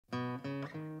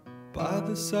By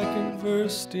the second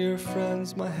verse, dear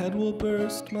friends, my head will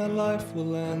burst, my life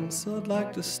will end. So I'd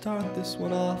like to start this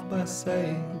one off by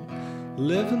saying,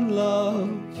 live and love.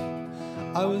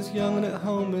 I was young and at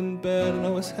home in bed, and I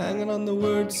was hanging on the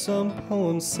words some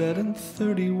poem said. In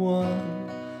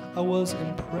 31, I was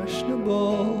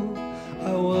impressionable,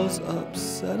 I was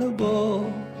upsettable.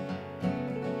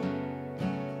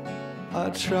 I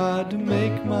tried to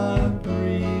make my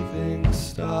breathing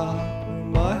stop, or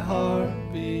my heart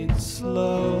beat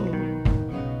slow.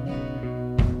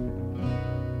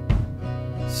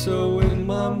 So when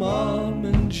my mom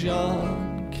and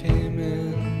John came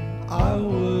in, I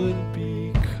would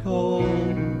be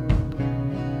cold.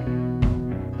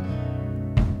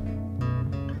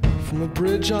 From a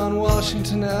bridge on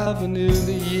Washington Avenue,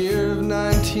 the year of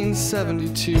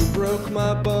 1972, broke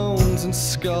my bones and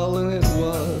skull, and it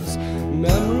was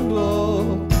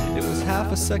memorable. It was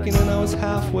half a second and I was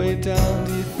halfway down.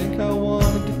 Do you think I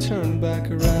wanted to turn back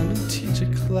around and teach a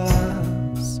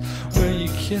class where you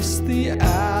kiss the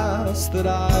ass that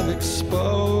I've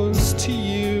exposed to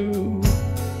you?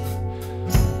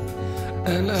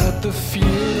 And at the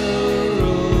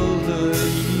funeral, the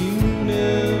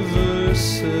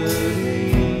university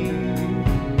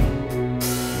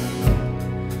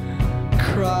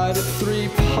cried at 3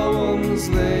 poems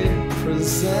they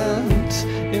present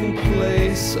in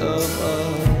place of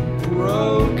a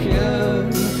broken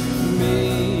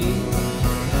me.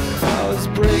 I was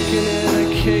breaking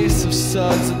in a case of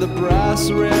suds at the brass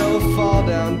rail, fall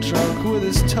down drunk with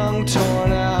his tongue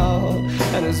torn out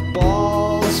and his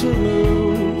balls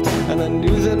removed. And I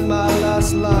knew that my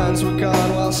last lines were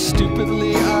gone while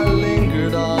stupidly